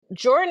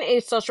Jordan, a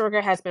social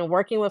worker, has been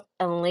working with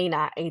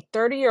Elena, a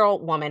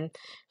 30-year-old woman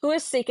who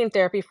is seeking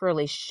therapy for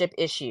relationship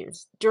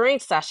issues. During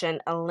session,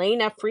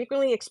 Elena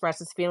frequently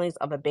expresses feelings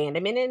of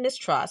abandonment and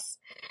mistrust,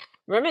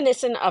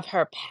 reminiscent of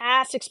her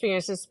past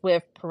experiences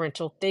with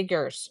parental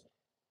figures.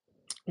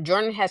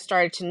 Jordan has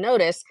started to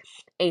notice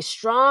a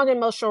strong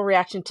emotional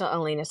reaction to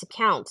Elena's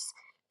accounts,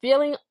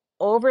 feeling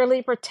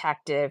overly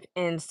protective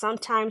and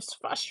sometimes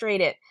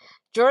frustrated.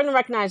 Jordan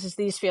recognizes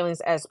these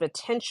feelings as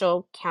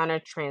potential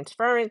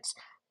countertransference,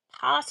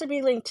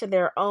 possibly linked to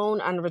their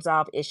own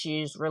unresolved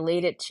issues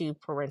related to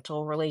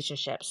parental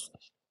relationships.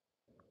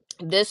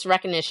 This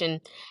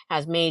recognition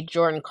has made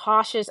Jordan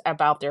cautious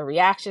about their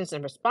reactions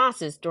and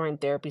responses during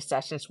therapy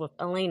sessions with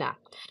Elena.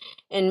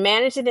 In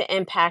managing the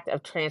impact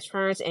of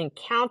transference and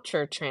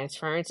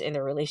counter-transference in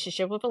the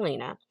relationship with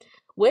Elena,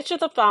 which of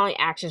the following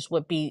actions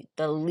would be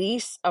the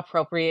least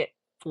appropriate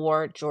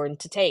for Jordan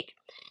to take?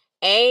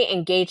 A.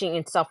 Engaging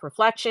in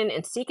self-reflection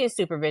and seeking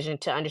supervision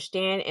to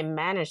understand and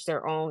manage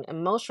their own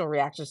emotional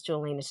reactions to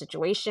Elena's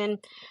situation.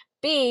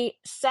 B.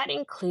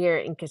 Setting clear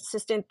and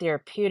consistent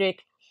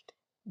therapeutic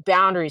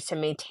boundaries to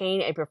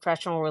maintain a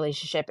professional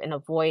relationship and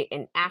avoid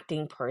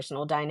enacting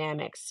personal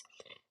dynamics.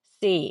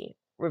 C.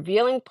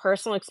 Revealing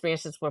personal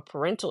experiences with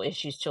parental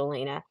issues to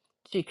Elena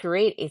to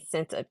create a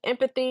sense of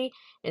empathy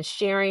and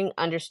sharing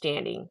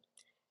understanding.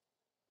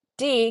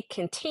 D.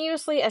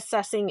 Continuously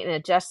assessing and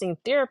adjusting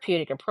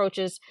therapeutic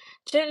approaches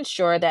to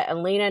ensure that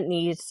Elena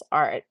needs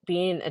are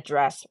being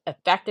addressed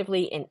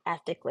effectively and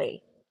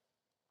ethically.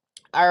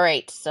 All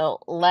right, so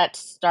let's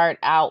start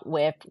out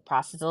with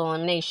process of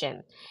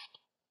elimination.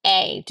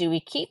 A. Do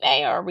we keep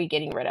A or are we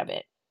getting rid of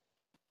it?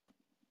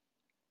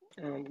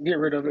 Get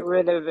rid of Get it.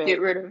 rid of it. Get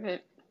rid of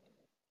it.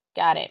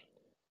 Got it.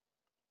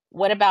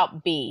 What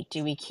about B?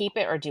 Do we keep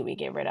it or do we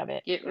get rid of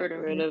it? Get rid Get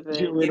of rid it. of it.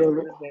 Get rid of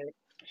it.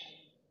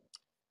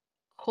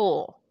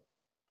 Cool.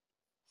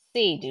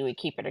 C, do we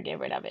keep it or get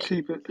rid of it?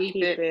 Keep it. Keep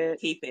Keep it. it.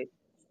 Keep it.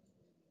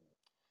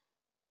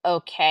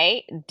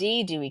 Okay.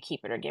 D, do we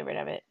keep it or get rid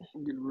of it?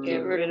 Get rid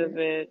Get of Rid it. of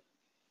it.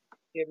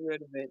 Get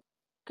rid of it.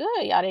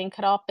 Good. Y'all didn't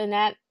cut off in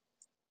that.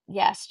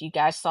 Yes, you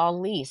guys saw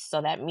least.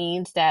 So that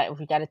means that if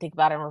we got to think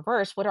about it in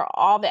reverse, what are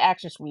all the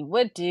actions we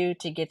would do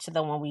to get to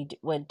the one we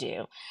would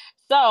do?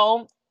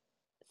 So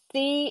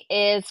C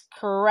is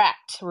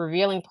correct.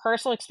 Revealing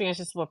personal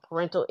experiences with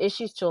parental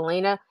issues to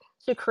Elena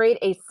to create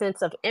a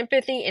sense of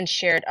empathy and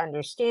shared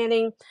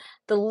understanding.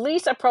 The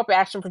least appropriate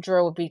action for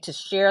Drew would be to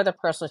share the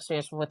personal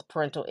experience with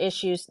parental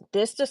issues.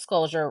 This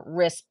disclosure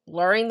risks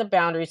blurring the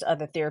boundaries of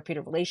the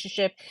therapeutic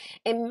relationship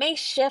and may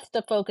shift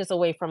the focus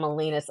away from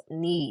Elena's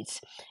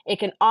needs. It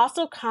can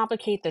also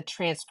complicate the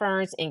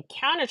transference and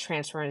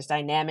countertransference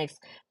dynamics,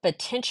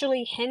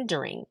 potentially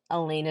hindering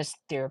Elena's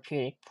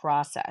therapeutic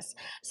process.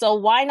 So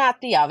why not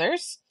the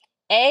others?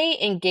 A,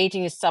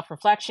 engaging in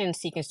self-reflection and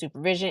seeking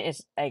supervision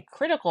is a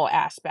critical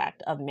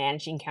aspect of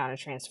managing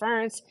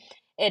countertransference.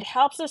 It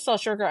helps the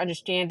social worker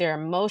understand their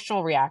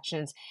emotional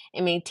reactions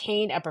and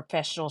maintain a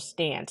professional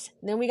stance.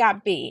 Then we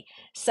got B,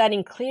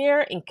 setting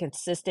clear and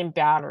consistent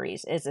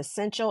boundaries is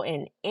essential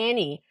in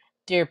any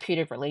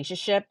therapeutic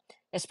relationship,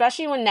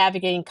 especially when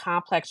navigating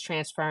complex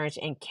transference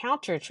and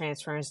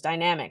counter-transference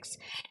dynamics.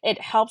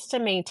 It helps to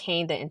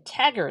maintain the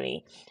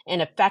integrity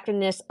and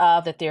effectiveness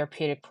of the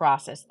therapeutic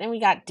process. Then we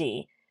got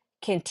D,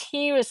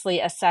 continuously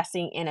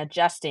assessing and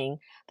adjusting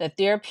the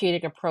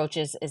therapeutic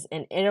approaches is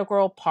an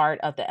integral part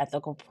of the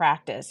ethical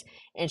practice,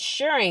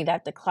 ensuring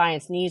that the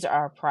client's needs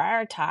are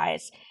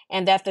prioritized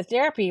and that the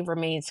therapy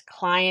remains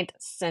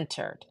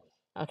client-centered.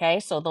 Okay,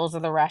 so those are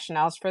the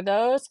rationales for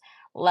those.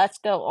 Let's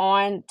go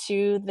on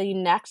to the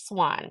next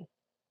one.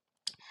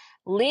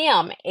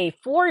 Liam, a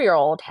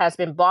 4-year-old, has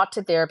been brought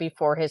to therapy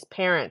for his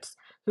parents,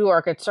 who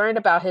are concerned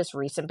about his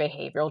recent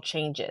behavioral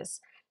changes.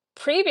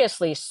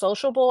 Previously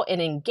sociable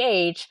and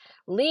engaged,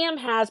 Liam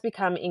has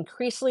become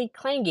increasingly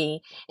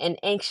clingy and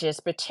anxious,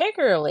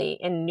 particularly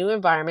in new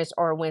environments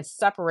or when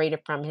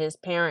separated from his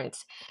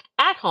parents.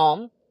 At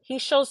home, he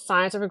shows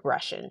signs of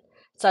aggression,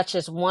 such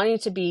as wanting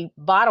to be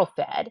bottle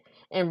fed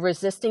and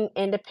resisting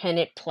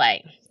independent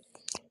play.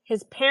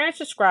 His parents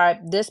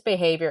describe this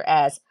behavior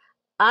as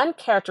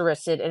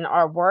uncharacteristic and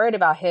are worried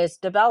about his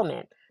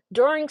development.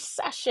 During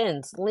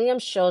sessions,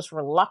 Liam shows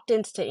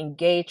reluctance to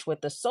engage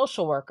with the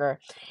social worker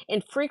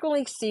and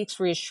frequently seeks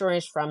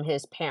reassurance from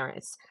his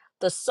parents.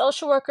 The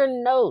social worker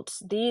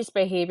notes these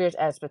behaviors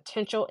as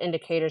potential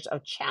indicators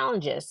of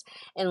challenges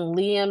in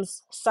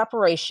Liam's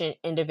separation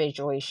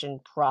individuation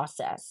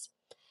process.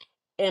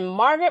 In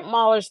Margaret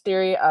Mahler's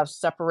theory of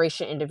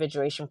separation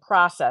individuation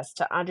process,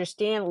 to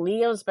understand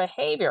Liam's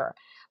behavior,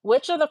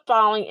 which of the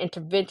following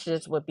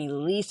interventions would be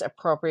least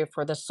appropriate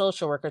for the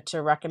social worker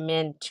to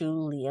recommend to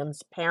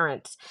Liam's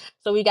parents?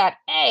 So we got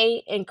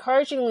A,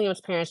 encouraging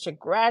Liam's parents to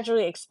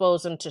gradually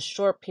expose him to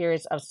short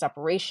periods of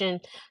separation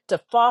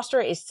to foster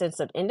a sense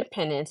of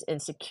independence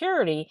and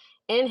security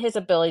in his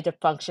ability to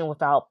function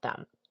without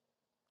them.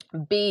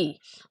 B,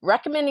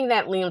 recommending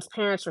that Liam's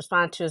parents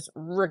respond to his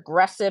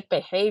regressive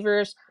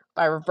behaviors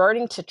by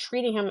reverting to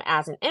treating him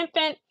as an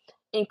infant,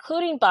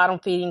 including bottom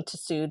feeding to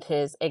soothe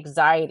his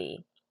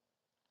anxiety.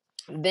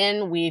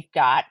 Then we've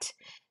got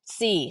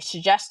C,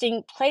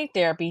 suggesting play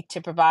therapy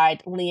to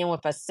provide Liam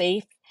with a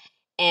safe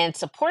and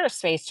supportive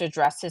space to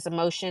address his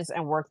emotions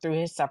and work through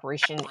his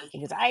separation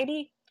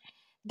anxiety.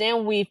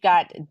 Then we've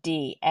got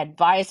D,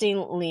 advising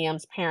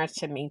Liam's parents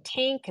to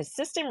maintain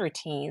consistent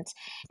routines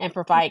and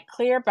provide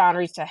clear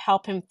boundaries to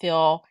help him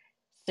feel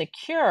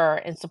secure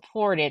and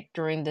supported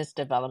during this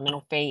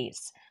developmental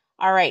phase.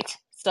 All right,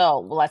 so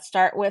let's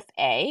start with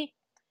A.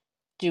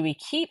 Do we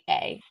keep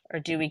A or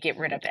do we get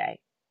rid of A?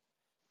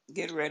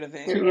 Get rid of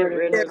it. Get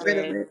rid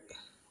of it.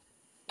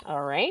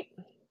 All right.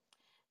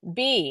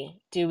 B,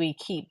 do we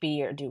keep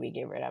B or do we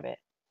get rid of it?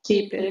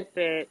 Keep Keep it.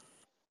 it.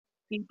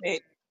 Keep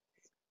it.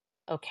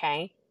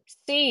 Okay.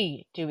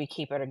 C, do we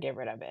keep it or get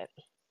rid of it?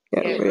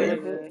 Get Get rid rid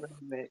of it. of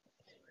it.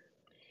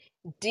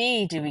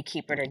 D, do we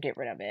keep it or get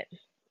rid of it?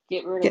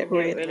 Get rid Get of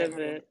it. rid of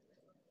it.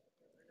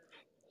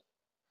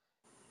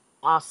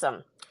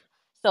 Awesome.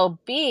 So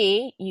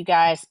B, you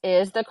guys,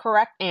 is the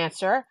correct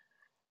answer,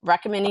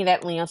 recommending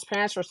that Leon's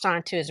parents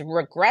respond to his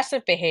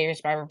regressive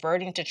behaviors by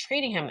reverting to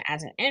treating him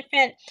as an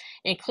infant,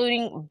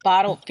 including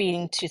bottle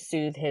feeding to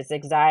soothe his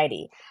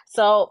anxiety.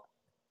 So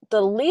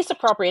the least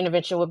appropriate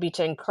intervention would be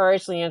to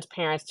encourage Leon's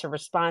parents to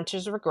respond to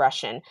his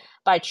regression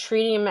by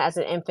treating him as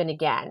an infant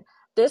again.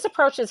 This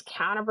approach is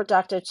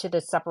counterproductive to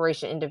the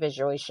separation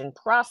individuation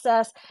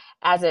process,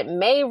 as it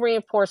may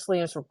reinforce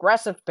Leon's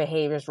regressive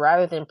behaviors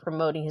rather than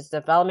promoting his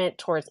development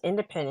towards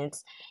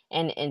independence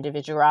and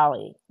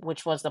individuality,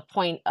 which was the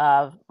point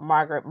of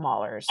Margaret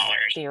Mahler's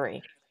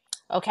theory.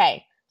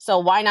 Okay, so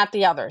why not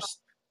the others?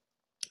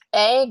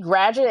 A,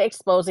 gradually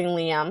exposing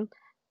Liam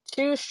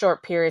to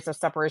short periods of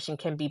separation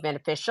can be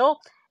beneficial.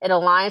 It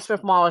aligns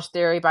with Mahler's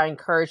theory by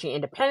encouraging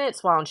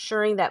independence while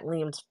ensuring that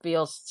Liam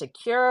feels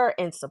secure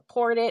and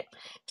supported.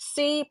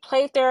 C,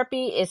 play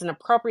therapy is an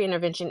appropriate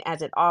intervention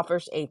as it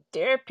offers a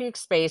therapeutic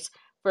space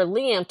for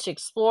Liam to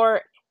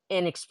explore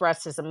and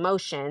express his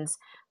emotions,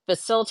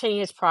 facilitating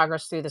his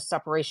progress through the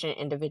separation and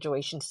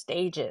individuation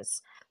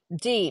stages.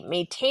 D,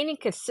 maintaining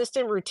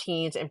consistent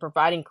routines and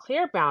providing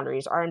clear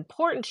boundaries are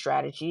important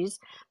strategies.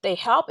 They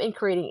help in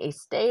creating a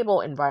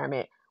stable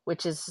environment,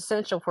 which is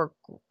essential for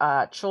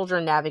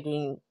children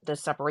navigating the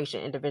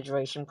separation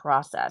individuation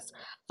process.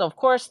 So, of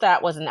course,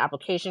 that was an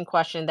application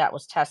question that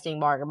was testing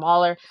Margaret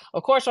Mahler.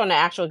 Of course, on the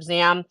actual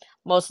exam,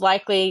 most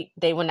likely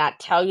they will not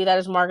tell you that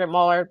is Margaret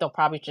Mahler. They'll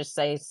probably just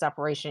say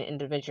separation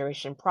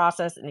individuation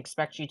process and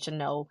expect you to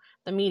know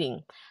the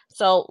meaning.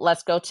 So,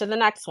 let's go to the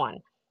next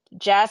one.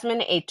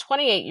 Jasmine, a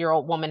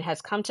 28-year-old woman,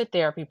 has come to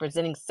therapy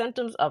presenting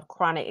symptoms of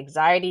chronic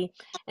anxiety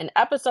and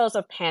episodes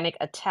of panic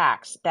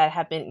attacks that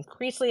have been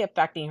increasingly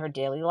affecting her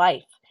daily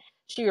life.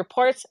 She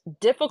reports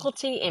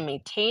difficulty in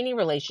maintaining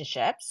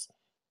relationships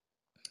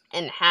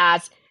and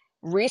has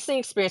recently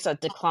experienced a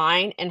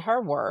decline in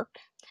her work.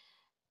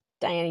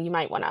 Diana, you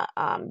might want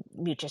to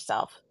mute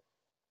yourself.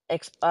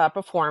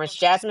 Performance.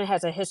 Jasmine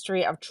has a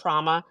history of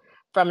trauma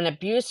from an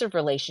abusive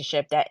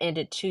relationship that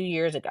ended 2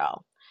 years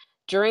ago.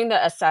 During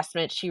the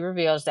assessment, she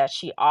reveals that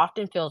she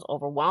often feels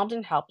overwhelmed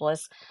and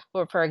helpless,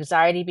 with her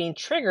anxiety being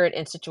triggered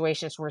in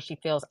situations where she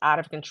feels out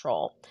of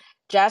control.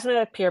 Jasmine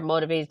appeared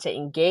motivated to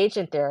engage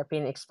in therapy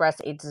and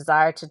expressed a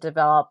desire to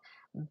develop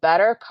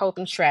better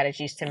coping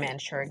strategies to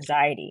manage her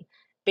anxiety.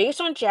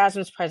 Based on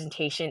Jasmine's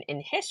presentation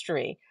and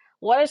history,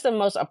 what is the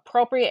most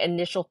appropriate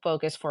initial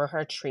focus for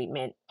her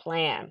treatment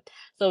plan?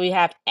 So we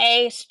have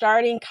A,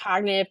 starting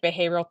cognitive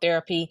behavioral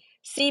therapy,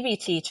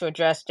 CBT, to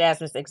address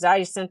Jasmine's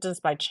anxiety symptoms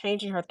by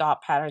changing her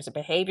thought patterns and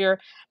behavior.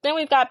 Then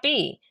we've got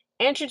B,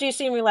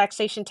 introducing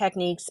relaxation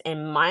techniques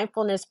and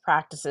mindfulness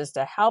practices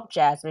to help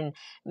Jasmine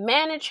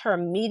manage her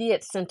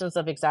immediate symptoms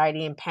of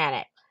anxiety and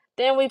panic.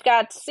 Then we've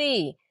got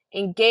C,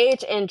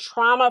 engage in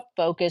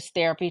trauma-focused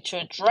therapy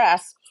to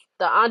address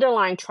the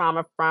underlying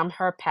trauma from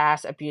her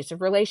past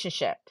abusive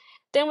relationship.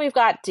 Then we've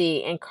got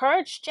D,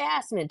 encourage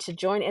Jasmine to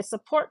join a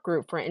support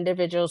group for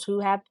individuals who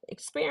have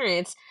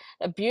experienced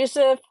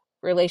abusive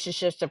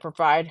relationships to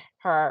provide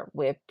her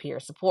with peer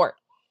support.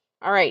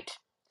 All right,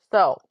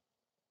 so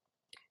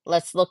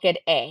let's look at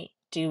A.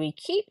 Do we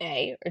keep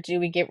A or do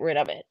we get rid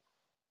of it?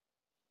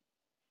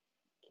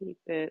 Keep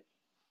it.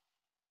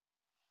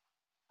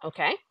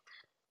 Okay,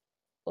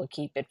 we'll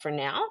keep it for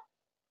now.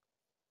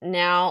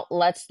 Now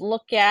let's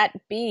look at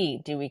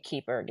B. Do we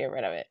keep it or get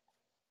rid of it?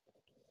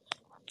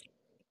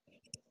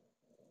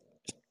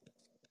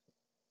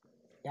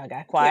 Y'all got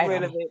Get quiet rid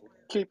on of me. it.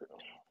 Keep it.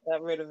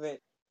 Get rid of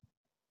it.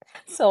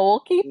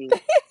 So D.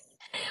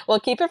 we'll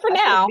keep it for I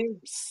said now. D.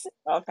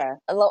 Okay.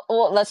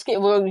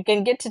 Well, we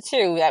can get to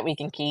two that we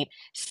can keep.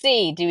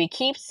 C. Do we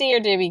keep C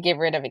or do we get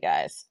rid of it,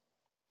 guys?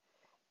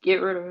 Get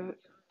rid of it.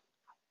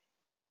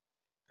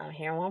 I'm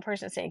hearing one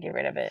person say get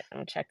rid of it. I'm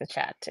gonna check the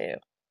chat too.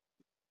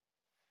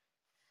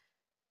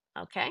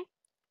 Okay.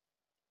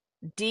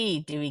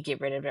 D. Do we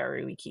get rid of it or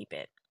do we keep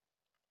it?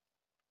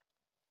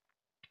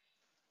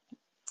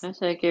 I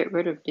say get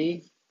rid of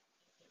D.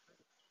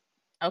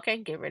 Okay,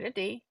 get rid of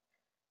D.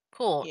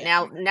 Cool.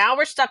 Yeah, Now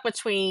we're stuck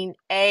between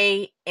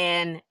A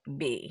and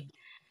B,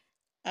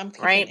 I'm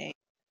keeping right? A.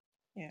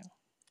 Yeah.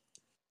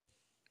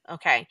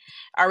 Okay.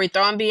 Are we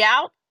throwing B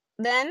out?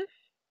 then?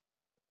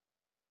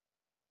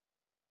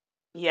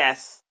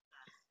 Yes.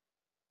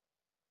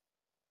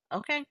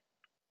 Okay.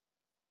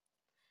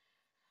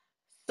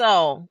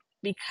 So,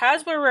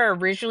 because we were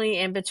originally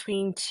in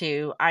between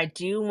two, I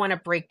do want to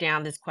break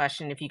down this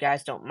question if you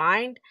guys don't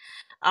mind.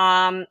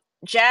 Um,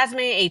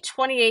 Jasmine, a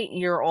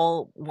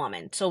 28-year-old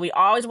woman. So we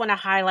always want to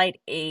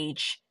highlight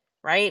age,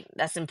 right?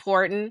 That's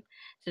important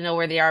to know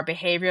where they are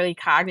behaviorally,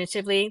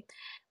 cognitively.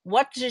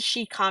 What does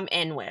she come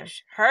in with?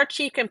 Her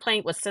chief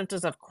complaint was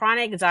symptoms of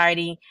chronic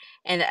anxiety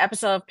and the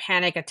episode of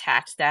panic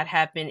attacks that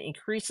have been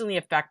increasingly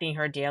affecting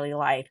her daily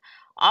life.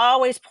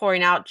 Always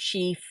pouring out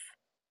chief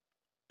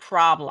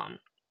problem.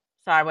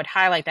 So I would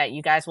highlight that.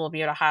 You guys will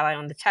be able to highlight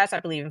on the test, I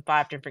believe, in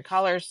 5 different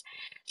colors.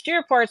 She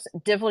reports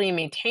difficulty in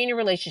maintaining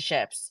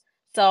relationships.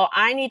 So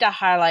I need to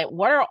highlight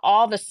what are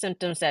all the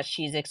symptoms that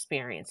she's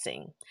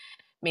experiencing.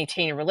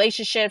 Maintaining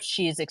relationships,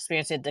 she's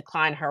experiencing a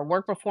decline in her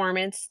work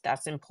performance.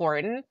 That's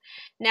important.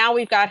 Now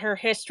we've got her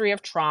history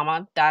of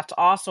trauma. That's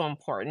also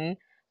important.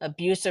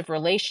 Abusive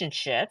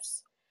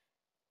relationships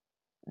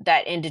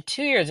that ended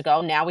 2 years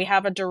ago. Now we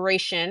have a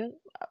duration,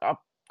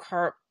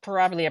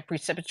 probably a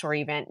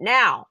precipitory event.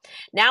 Now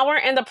we're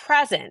in the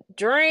present.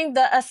 During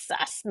the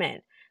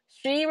assessment,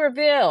 she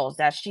reveals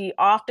that she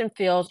often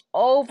feels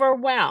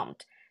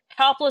overwhelmed,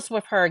 helpless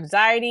with her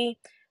anxiety,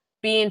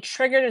 being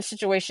triggered in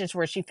situations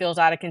where she feels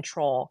out of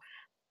control.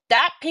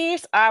 That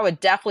piece I would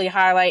definitely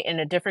highlight in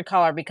a different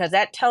color because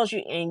that tells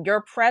you in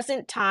your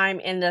present time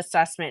in the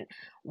assessment,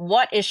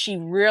 what is she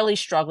really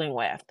struggling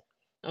with?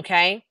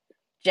 Okay.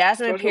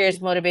 Jasmine So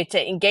appears motivated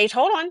to engage.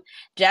 Hold on.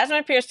 Jasmine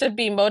appears to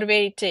be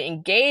motivated to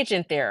engage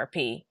in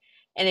therapy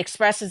and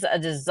expresses a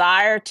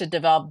desire to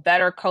develop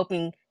better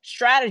coping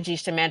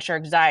strategies to manage her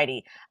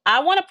anxiety.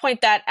 I want to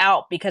point that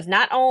out because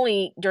not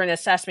only during the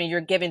assessment,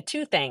 you're given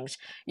two things.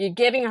 You're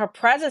giving her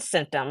present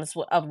symptoms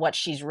of what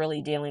she's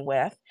really dealing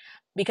with,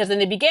 because in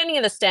the beginning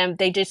of the STEM,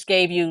 they just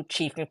gave you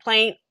chief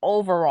complaint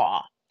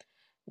overall.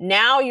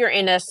 Now you're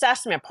in the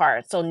assessment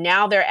part. So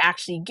now they're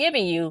actually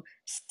giving you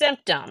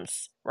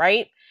symptoms,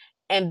 right?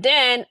 And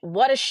then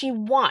what does she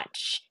want?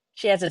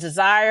 She has a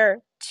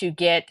desire to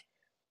get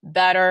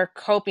better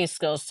coping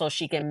skills so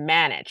she can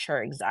manage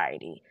her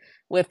anxiety.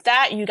 With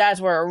that, you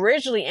guys were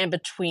originally in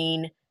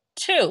between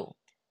two: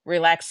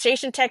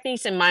 relaxation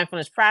techniques and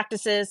mindfulness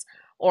practices,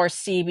 or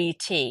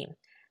CBT.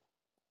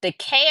 The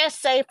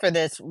KSA for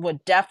this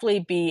would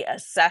definitely be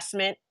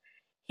assessment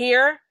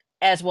here,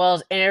 as well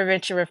as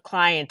intervention with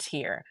clients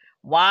here.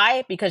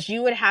 Why? Because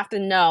you would have to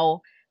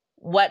know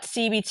what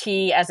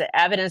CBT as an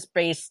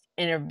evidence-based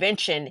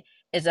intervention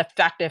is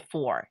effective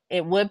for.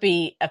 It would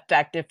be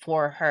effective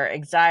for her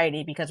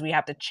anxiety because we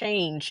have to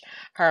change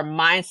her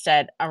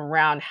mindset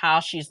around how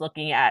she's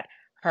looking at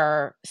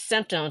her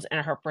symptoms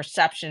and her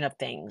perception of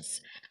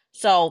things.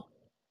 So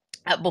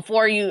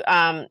before you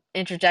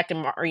interject,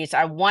 Maurice,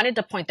 I wanted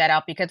to point that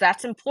out because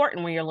that's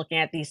important when you're looking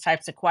at these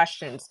types of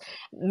questions.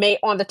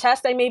 On the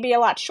test, they may be a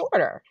lot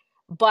shorter,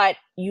 but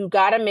you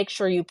got to make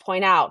sure you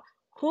point out,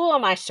 who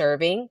am I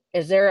serving?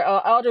 Is there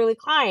an elderly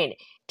client,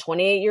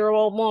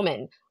 28-year-old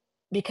woman?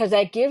 Because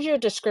that gives you a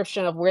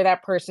description of where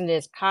that person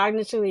is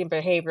cognitively and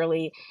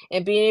behaviorally,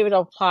 and being able to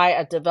apply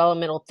a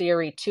developmental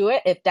theory to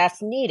it if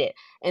that's needed.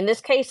 In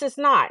this case, it's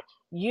not.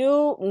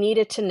 You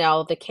needed to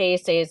know the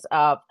KSA's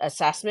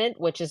assessment,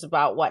 which is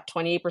about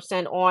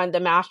 28% on the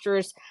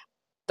master's,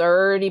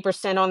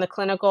 30% on the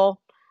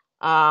clinical.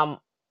 Um,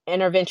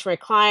 Intervention with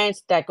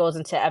clients, that goes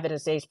into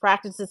evidence-based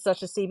practices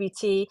such as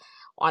CBT.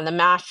 On the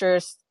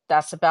master's,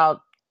 that's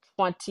about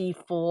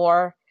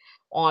 24.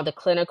 On the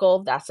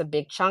clinical, that's a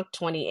big chunk,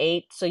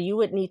 28. So you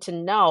would need to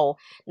know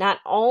not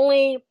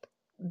only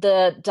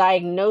the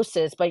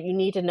diagnosis, but you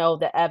need to know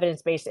the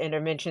evidence-based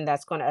intervention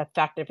that's going to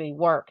effectively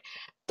work.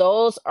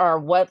 Those are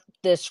what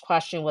this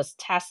question was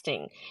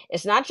testing.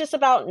 It's not just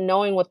about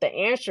knowing what the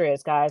answer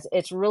is, guys.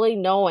 It's really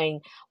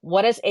knowing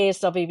what is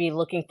ASWB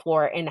looking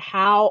for and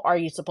how are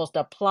you supposed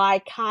to apply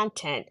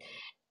content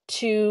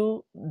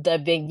to the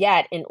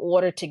vignette in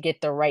order to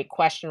get the right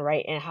question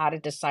right and how to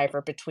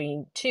decipher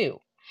between two.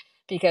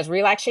 Because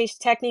relaxation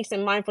techniques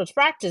and mindfulness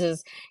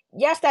practices,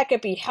 yes, that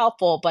could be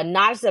helpful, but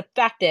not as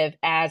effective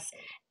as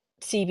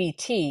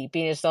CBT,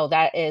 being as though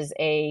that is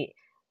a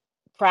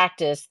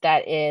practice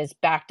that is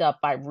backed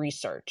up by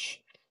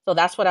research. So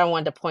that's what I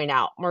wanted to point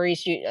out.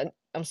 Maurice,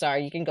 I'm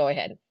sorry, you can go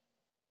ahead.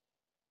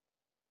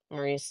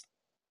 Maurice,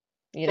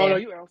 you Oh no, there?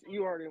 you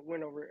already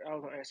went over it. I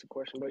was gonna ask a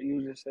question, but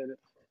you just said it.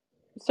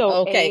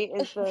 So A Okay.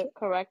 is the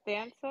correct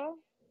answer?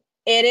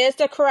 It is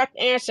the correct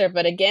answer,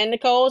 but again,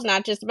 Nicole, it's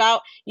not just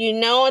about you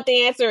know what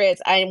the answer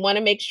is. I want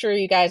to make sure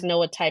you guys know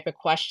what type of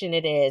question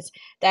it is.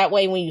 That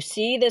way, when you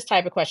see this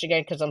type of question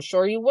again, because I'm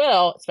sure you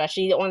will,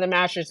 especially on the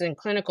master's in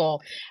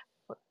clinical,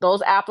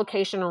 those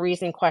application and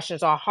reasoning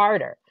questions are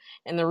harder.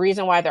 And the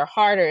reason why they're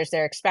harder is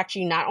they're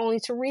expecting you not only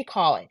to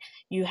recall it,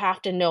 you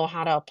have to know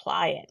how to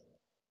apply it.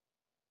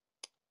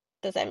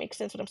 Does that make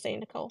sense what I'm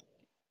saying, Nicole?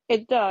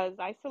 It does.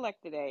 I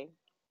selected A.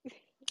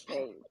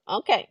 A.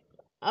 Okay.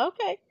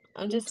 Okay.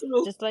 I'm Me just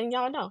too. just letting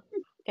y'all know.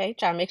 Okay,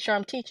 trying to make sure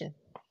I'm teaching.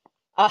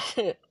 Uh,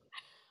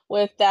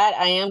 With that,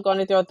 I am going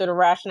to go through the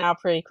rationale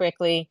pretty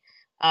quickly.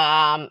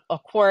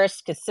 Of course,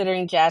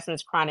 considering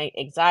Jasmine's chronic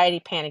anxiety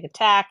panic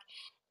attack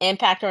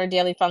impact on her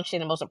daily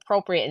function, the most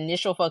appropriate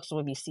initial focus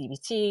would be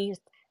CBT.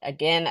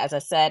 Again, as I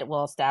said,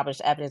 we'll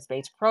establish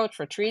evidence-based approach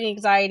for treating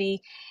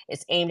anxiety.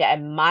 It's aimed at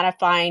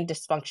modifying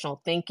dysfunctional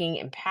thinking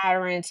and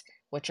patterns,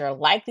 which are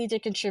likely to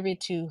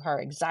contribute to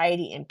her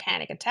anxiety and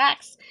panic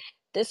attacks.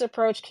 This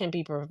approach can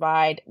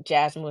provide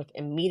Jasmine with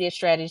immediate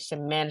strategies to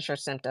manage her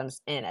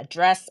symptoms and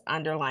address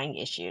underlying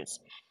issues.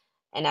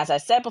 And as I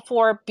said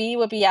before, B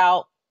would be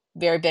out,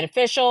 very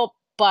beneficial,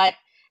 but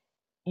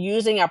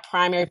using a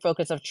primary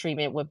focus of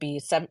treatment would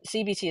be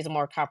CBT is a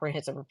more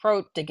comprehensive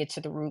approach to get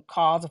to the root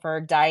cause of her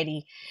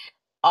anxiety.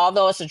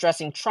 Although it's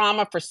addressing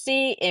trauma for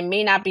C, it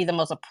may not be the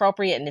most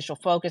appropriate initial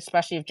focus,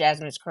 especially if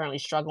Jasmine is currently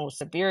struggling with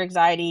severe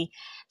anxiety.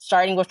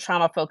 Starting with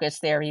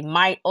trauma-focused therapy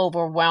might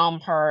overwhelm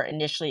her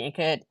initially and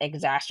could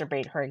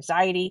exacerbate her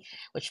anxiety,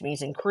 which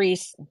means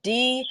increase.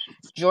 D,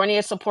 joining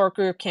a support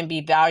group can be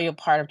a valuable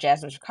part of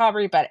Jasmine's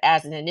recovery, but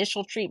as an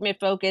initial treatment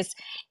focus,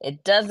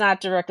 it does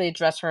not directly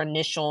address her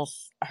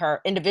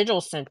individual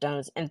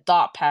symptoms and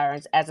thought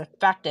patterns as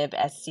effective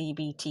as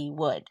CBT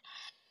would.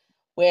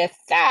 With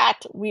that,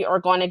 we are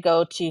going to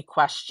go to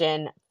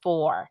question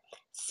 4.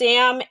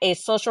 Sam, a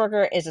social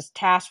worker, is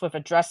tasked with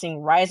addressing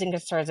rising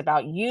concerns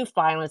about youth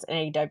violence in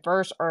a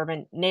diverse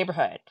urban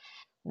neighborhood.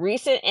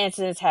 Recent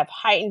incidents have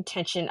heightened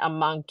tension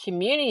among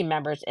community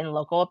members and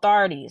local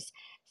authorities.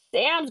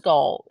 Sam's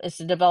goal is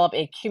to develop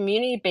a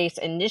community-based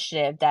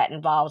initiative that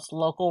involves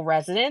local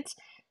residents,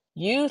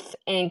 youth,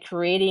 and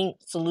creating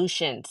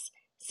solutions.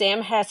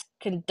 Sam has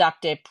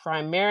conducted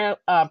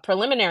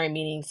preliminary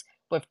meetings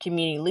with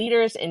community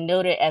leaders and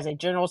noted as a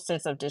general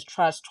sense of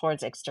distrust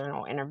towards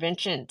external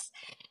interventions.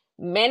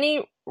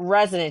 Many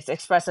residents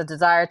express a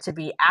desire to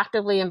be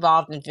actively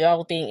involved in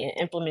developing and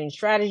implementing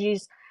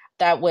strategies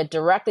that would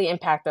directly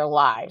impact their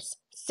lives.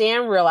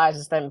 Sam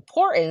realizes the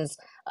importance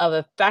of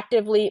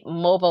effectively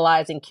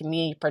mobilizing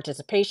community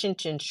participation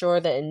to ensure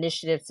the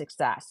initiative's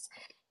success.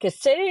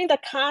 Considering the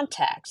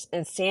context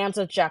and Sam's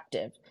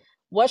objective,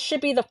 what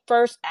should be the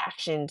first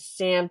action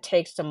Sam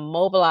takes to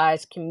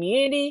mobilize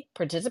community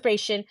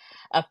participation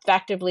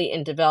effectively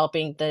in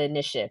developing the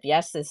initiative?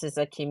 Yes, this is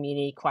a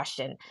community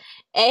question.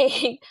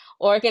 A,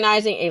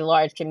 organizing a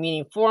large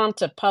community forum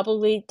to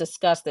publicly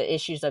discuss the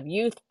issues of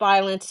youth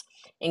violence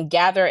and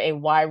gather a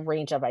wide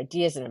range of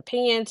ideas and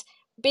opinions.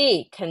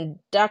 B,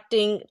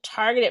 conducting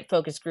targeted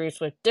focus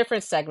groups with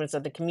different segments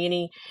of the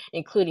community,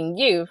 including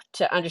youth,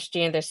 to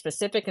understand their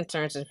specific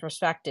concerns and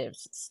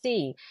perspectives.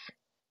 C,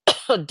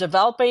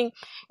 developing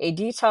a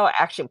detailed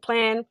action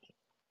plan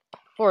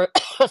for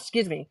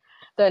the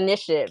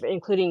initiative,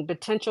 including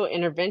potential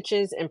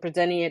interventions and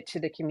presenting it to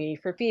the community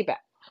for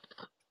feedback.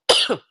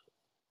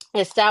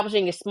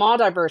 Establishing a small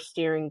diverse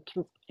steering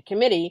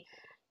committee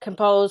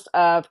composed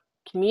of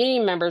community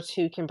members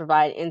who can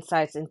provide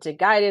insights into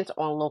guidance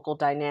on local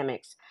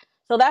dynamics.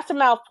 So that's a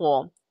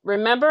mouthful.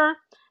 Remember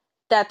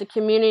that the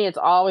community is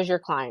always your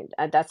client.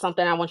 That's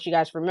something I want you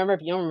guys to remember.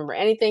 If you don't remember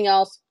anything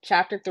else,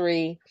 chapter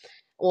 3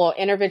 or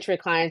intervention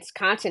with clients,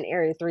 content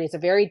area 3 is a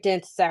very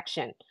dense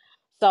section.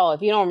 So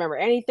if you don't remember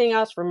anything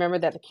else, remember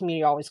that the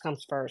community always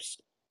comes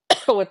first.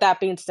 With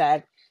that being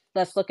said,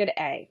 let's look at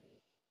A.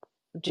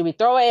 Do we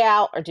throw A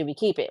out or do we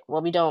keep it? What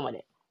are we doing with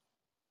it?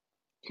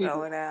 Keep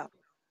Throw it. it out.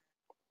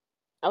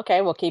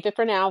 Okay, we'll keep it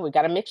for now. We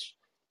got a mixed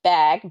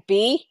bag.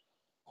 B.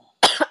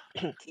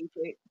 Keep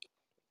it.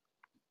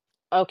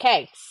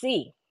 Okay,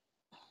 C.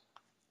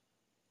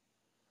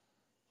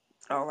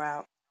 Throw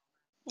out.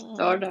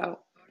 Throw it out.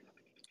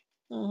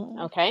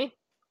 Okay.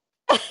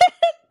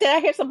 Did I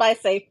hear somebody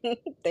say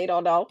they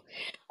don't know?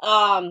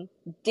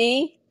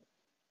 D.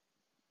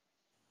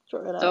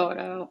 Throw it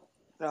out.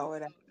 Throw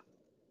it out.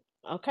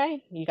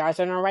 Okay, you guys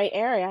are in the right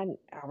area.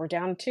 We're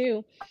down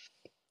to 2.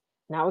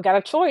 Now we got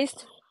a choice.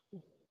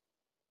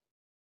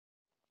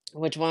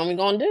 Which one we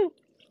gonna do?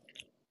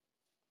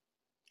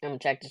 I'm gonna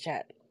check the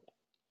chat.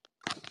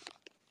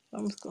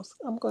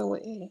 I'm going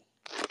with A.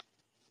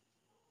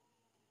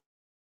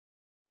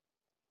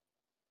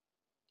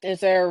 Is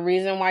there a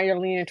reason why you're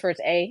leaning towards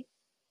A?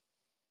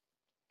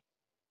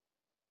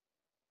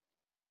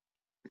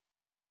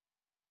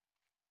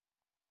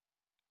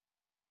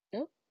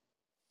 Nope.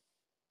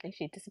 I think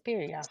she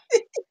disappeared, y'all.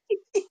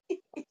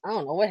 I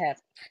don't know what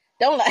happened.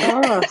 Don't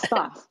let.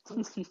 Stop.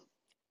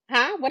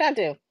 Huh? What I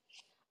do?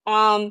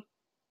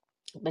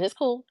 But it's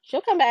cool.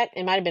 She'll come back.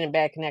 It might have been a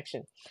bad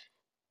connection.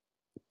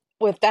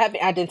 With that,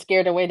 I didn't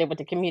scare her away with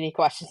the community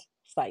questions.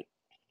 It's like,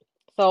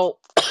 so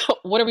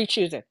what are we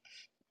choosing?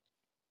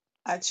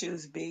 I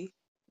choose B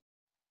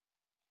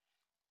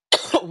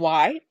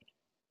Why?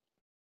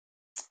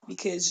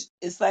 because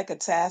it's like a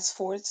task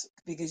force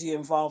because you're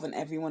involving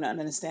everyone to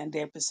understand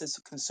their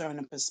specific concern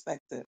and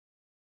perspective.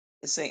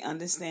 It's a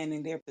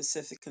understanding their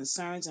specific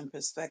concerns and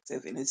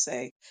perspective, and it's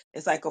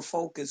like a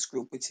focus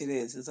group, which it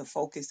is. It's a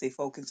focus. They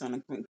focus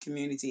on the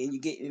community, and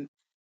you're getting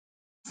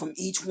from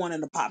each one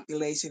in the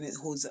population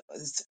who's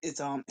it's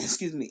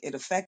excuse me it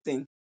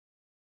affecting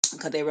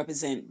because they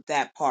represent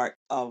that part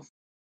of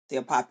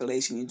their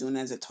population. You're doing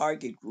it as a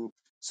target group.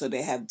 So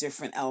they have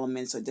different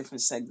elements or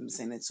different segments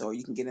in it. So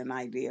you can get an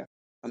idea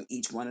from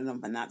each one of them,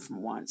 but not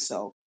from one.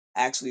 So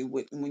actually,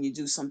 when you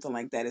do something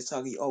like that, it's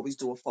talking, you always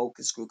do a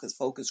focus group, because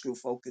focus group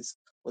focus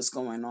what's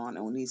going on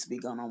and what needs to be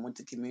going on with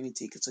the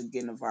community, because you're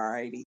getting a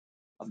variety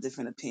of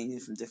different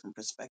opinions from different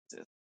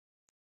perspectives.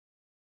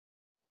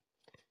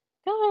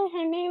 Go ahead,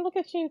 honey. Look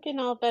at you getting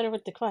all better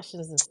with the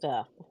questions and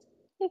stuff.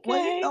 Well,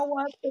 you Okay. know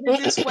what? Put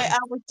it this way, I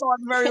was taught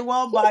very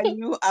well by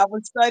you. I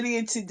was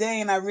studying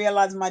today and I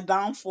realized my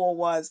downfall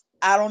was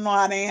I don't know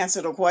how to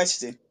answer the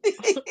question.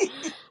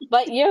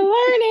 But you're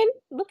learning.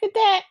 Look at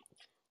that.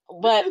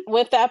 But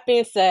with that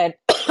being said,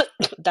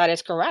 that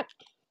is correct.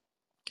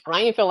 I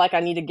don't even feel like I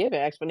need to give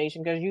an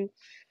explanation because you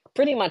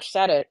pretty much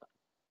said it.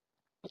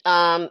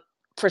 Um,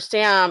 for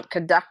Sam,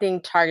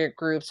 conducting target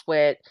groups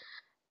with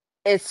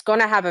it's going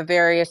to have a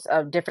various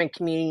of different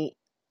community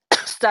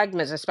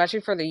segments,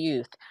 especially for the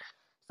youth.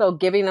 So,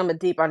 giving them a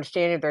deep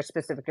understanding of their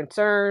specific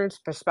concerns,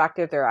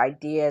 perspective, their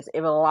ideas,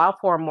 it will allow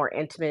for a more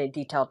intimate and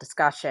detailed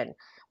discussion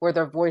where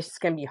their voices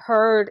can be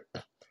heard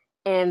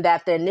and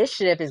that the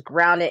initiative is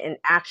grounded in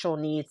actual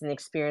needs and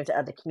experience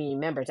of the community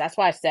members. That's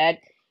why I said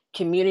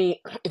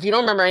community, if you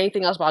don't remember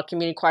anything else about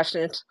community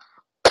questions,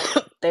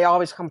 they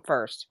always come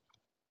first.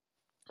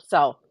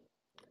 So,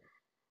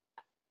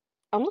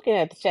 I'm looking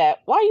at the chat.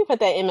 Why you put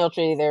that email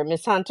tree there,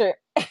 Miss Hunter?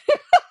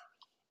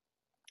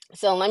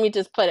 So let me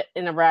just put it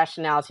in the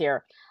rationales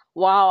here.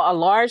 While a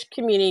large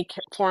community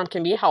forum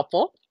can be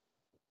helpful,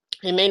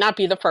 it may not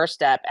be the first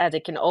step as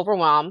it can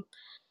overwhelm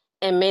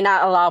and may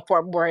not allow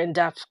for more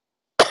in-depth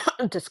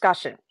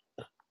discussion.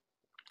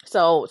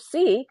 So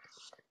C,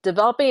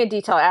 developing a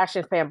detailed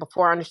action plan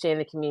before understanding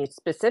the community's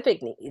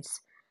specific needs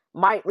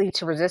might lead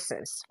to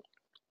resistance.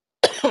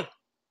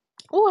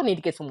 Oh, I need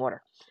to get some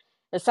water.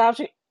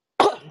 Establishing,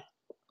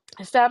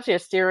 establishing a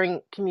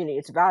steering community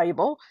is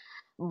valuable,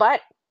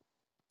 but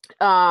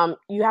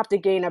you have to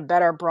gain a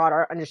better,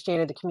 broader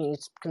understanding of the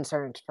community's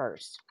concerns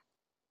first.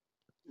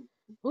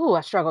 Ooh,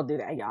 I struggled to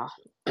do that,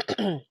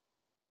 y'all.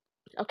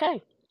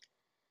 Okay.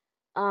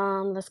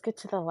 Let's get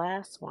to the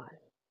last one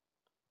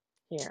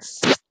here.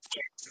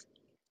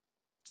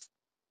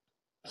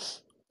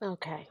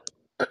 Okay.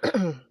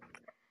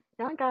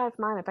 Y'all guys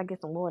mind if I get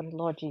some water?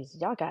 Lord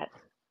Jesus, y'all got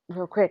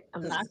real quick.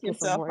 I'm gonna Knock just get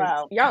some yourself water.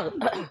 out. Y'all,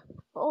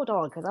 hold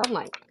on, cause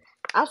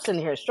I'm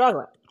sitting here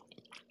struggling.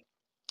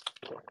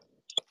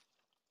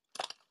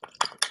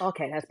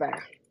 Okay, that's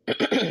better.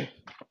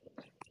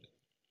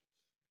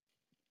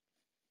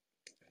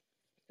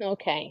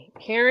 Okay,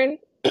 Karen,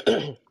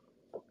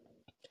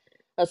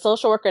 a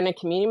social worker in a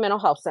community mental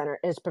health center,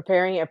 is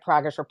preparing a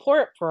progress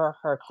report for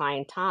her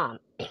client Tom,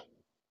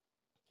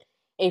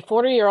 a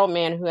 40-year-old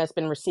man who has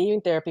been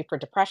receiving therapy for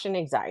depression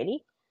and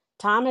anxiety.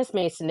 Tom has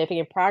made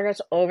significant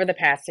progress over the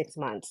past 6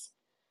 months.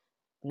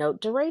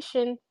 Note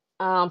duration,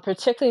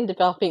 particularly in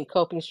developing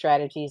coping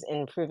strategies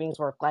and improving his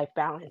work-life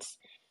balance.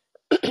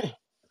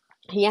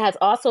 He has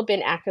also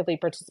been actively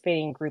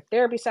participating in group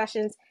therapy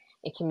sessions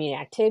and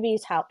community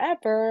activities.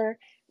 However,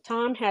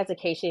 Tom has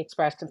occasionally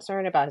expressed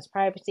concern about his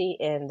privacy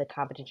and the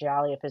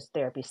confidentiality of his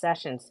therapy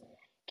sessions.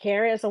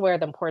 Karen is aware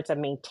of the importance of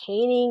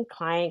maintaining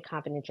client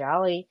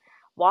confidentiality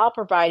while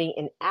providing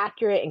an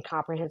accurate and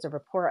comprehensive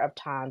report of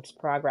Tom's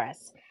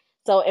progress.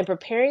 So, in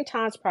preparing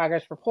Tom's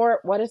progress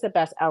report, what is the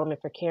best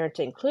element for Karen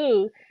to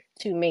include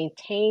to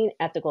maintain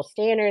ethical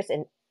standards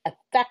and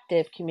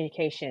effective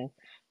communication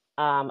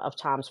of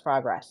Tom's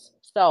progress?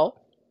 So,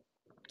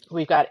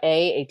 we've got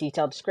a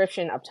detailed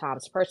description of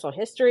Tom's personal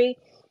history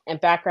and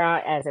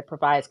background as it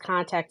provides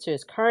context to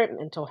his current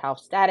mental health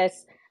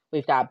status.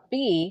 We've got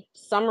B,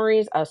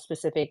 summaries of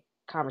specific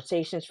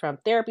conversations from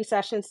therapy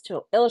sessions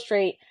to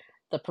illustrate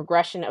the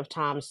progression of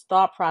Tom's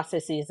thought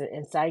processes and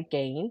insight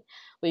gain.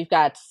 We've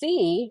got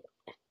C,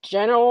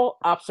 general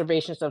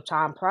observations of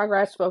Tom's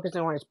progress,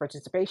 focusing on his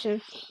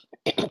participation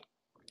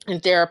in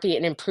therapy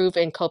and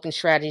improving coping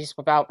strategies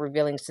without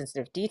revealing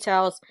sensitive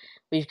details.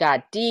 We've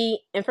got D,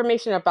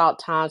 information about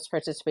Tom's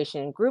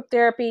participation in group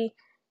therapy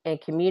and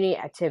community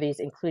activities,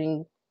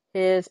 including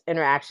his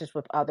interactions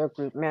with other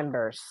group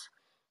members.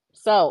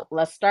 So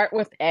let's start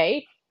with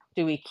A.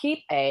 Do we keep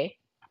A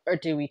or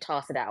do we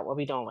toss it out? What are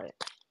we doing with it?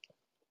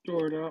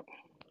 Throw it out.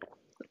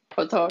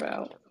 Throw it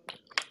out.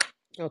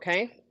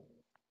 Okay.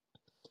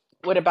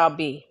 What about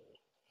B?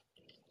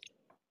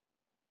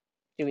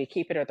 Do we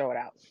keep it or throw it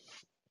out?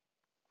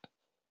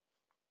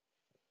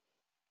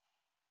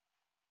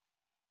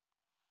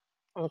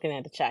 I'm looking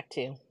at the chat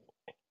too.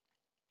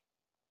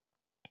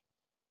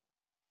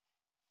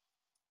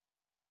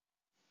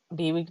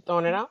 B, we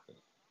throwing it out?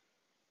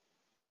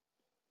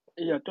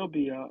 Yeah, throw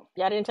B out.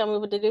 Y'all didn't tell me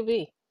what to do.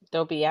 B.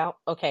 Throw B out.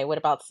 Okay. What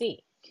about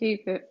C?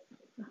 Keep it.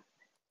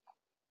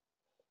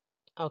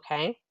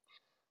 Okay.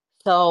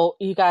 So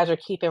you guys are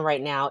keeping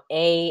right now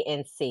A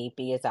and C.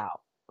 B is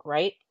out,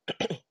 right?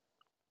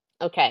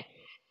 Okay.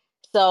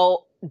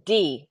 So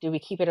D, do we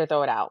keep it or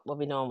throw it out? What are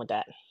we doing with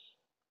that?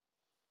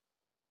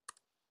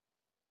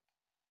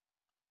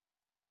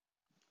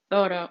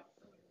 Throw it out.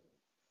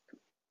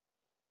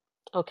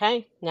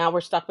 Okay. Now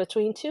we're stuck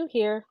between two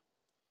here.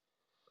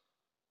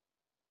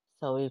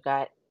 So we've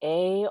got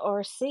A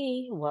or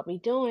C. What we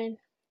doing?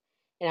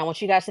 And I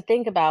want you guys to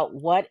think about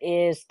what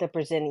is the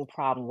presenting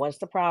problem? What's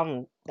the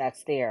problem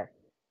that's there?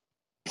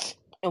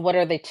 And what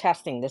are they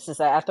testing? This is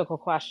an ethical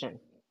question.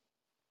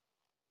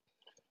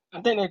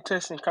 I think they're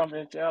testing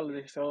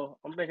confidentiality, so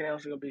I'm thinking the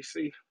answer gonna be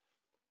C.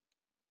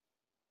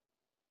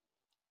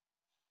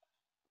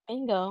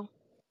 Bingo.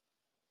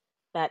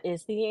 That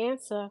is the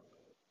answer.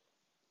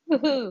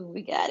 Woohoo,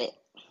 we got it.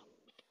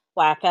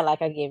 Well, I felt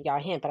like I gave y'all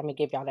a hint, but I'm gonna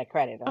give y'all that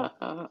credit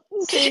though.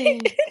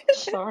 See,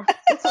 sure.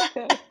 It's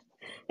okay.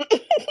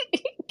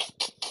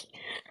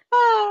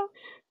 Ah,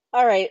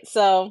 all right,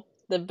 so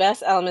the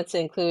best element to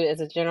include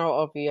is a general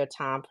overview of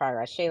time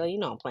progress. Shayla, you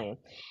know I'm playing.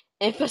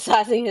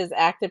 Emphasizing his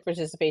active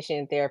participation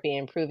in therapy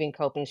and improving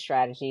coping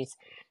strategies.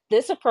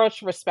 This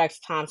approach respects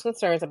Tom's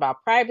concerns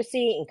about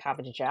privacy and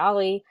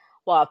confidentiality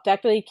while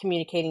effectively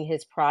communicating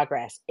his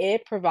progress.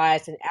 It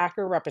provides an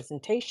accurate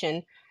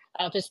representation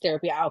of his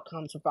therapy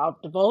outcomes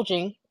without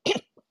divulging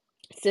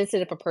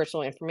sensitive or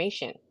personal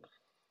information.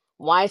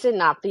 Why is it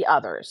not the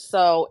others?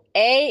 So,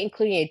 A,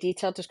 including a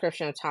detailed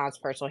description of Tom's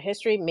personal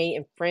history, may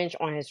infringe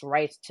on his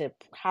rights to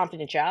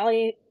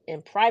confidentiality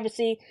and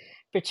privacy,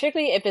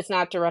 particularly if it's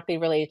not directly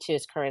related to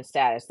his current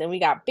status. Then we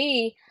got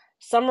B,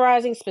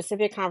 summarizing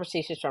specific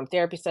conversations from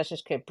therapy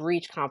sessions could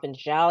breach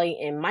confidentiality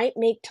and might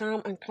make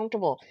Tom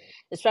uncomfortable,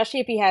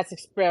 especially if he has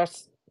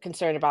expressed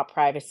concern about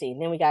privacy.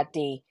 And then we got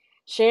D,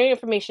 sharing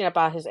information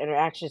about his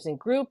interactions in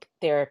group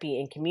therapy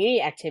and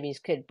community activities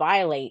could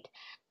violate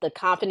the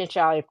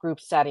confidentiality of group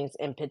settings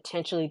and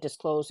potentially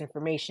disclose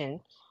information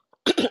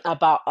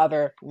about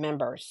other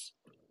members.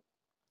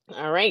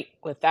 All right,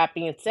 with that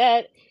being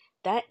said,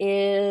 that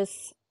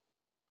is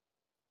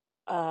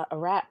a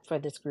wrap for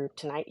this group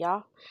tonight,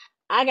 y'all.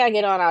 I gotta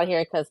get on out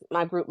here because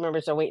my group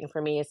members are waiting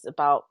for me. It's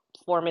about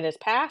 4 minutes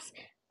past,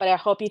 but I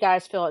hope you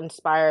guys feel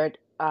inspired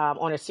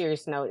on a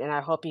serious note, and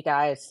I hope you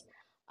guys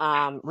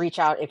reach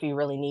out if you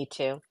really need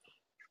to.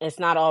 It's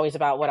not always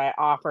about what I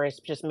offer. It's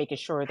just making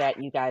sure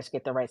that you guys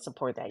get the right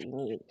support that you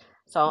need.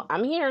 So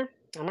I'm here.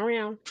 I'm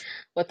around.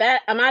 With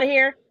that, I'm out of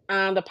here.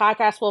 The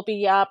podcast will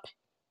be up.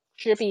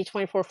 Should be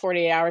 24,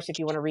 48 hours if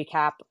you want a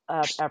recap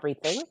of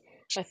everything.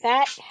 With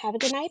that, have a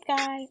good night,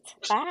 guys.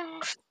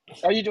 Bye.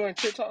 Are you doing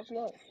TikTok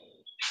tonight?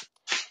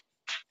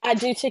 I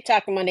do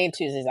TikTok on Monday and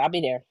Tuesdays. I'll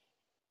be there.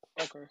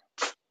 Okay.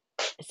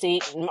 See,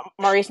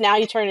 Maurice, now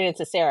you turn it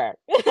into Sarah.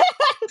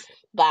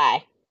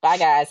 Bye. Bye,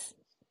 guys.